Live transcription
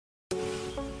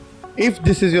If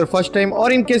this is your first time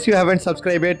or in case you haven't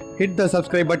subscribed yet, hit the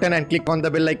subscribe button and click on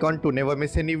the bell icon to never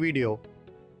miss any video.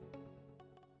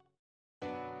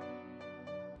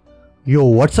 Yo,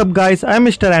 what's up guys, I'm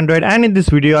Mr. Android and in this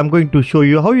video I'm going to show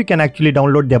you how you can actually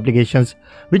download the applications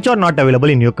which are not available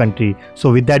in your country.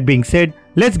 So with that being said,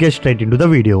 let's get straight into the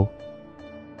video.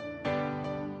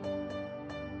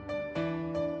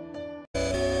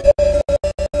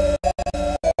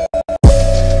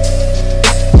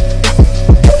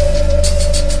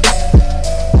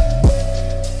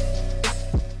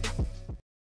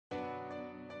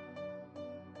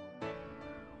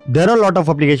 There are a lot of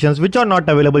applications which are not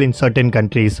available in certain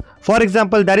countries. For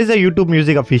example, there is a YouTube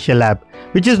Music official app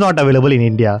which is not available in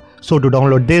India. So to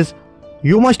download this,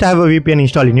 you must have a VPN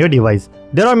installed in your device.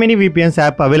 There are many VPN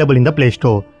apps available in the Play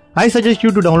Store. I suggest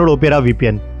you to download Opera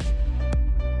VPN.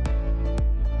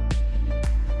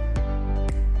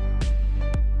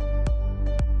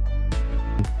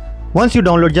 Once you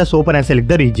download, just open and select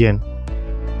the region.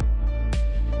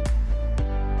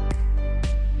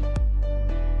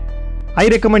 I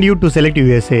recommend you to select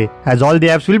USA as all the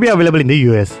apps will be available in the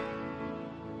US.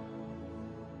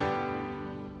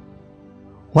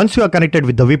 Once you are connected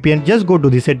with the VPN, just go to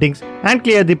the settings and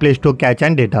clear the Play Store cache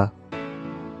and data.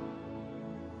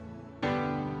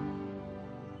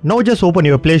 Now just open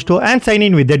your Play Store and sign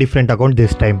in with a different account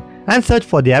this time and search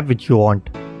for the app which you want.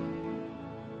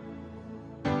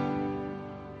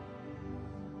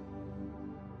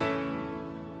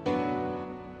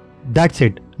 That's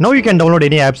it. Now you can download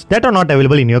any apps that are not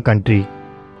available in your country.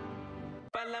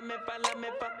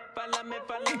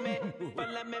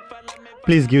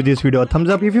 Please give this video a thumbs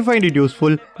up if you find it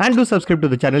useful and do subscribe to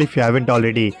the channel if you haven't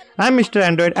already. I'm Mr.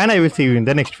 Android and I will see you in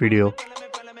the next video.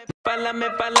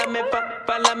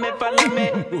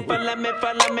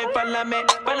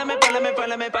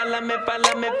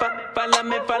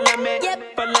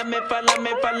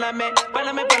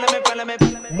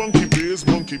 Monkey biz,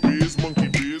 monkey biz, monkey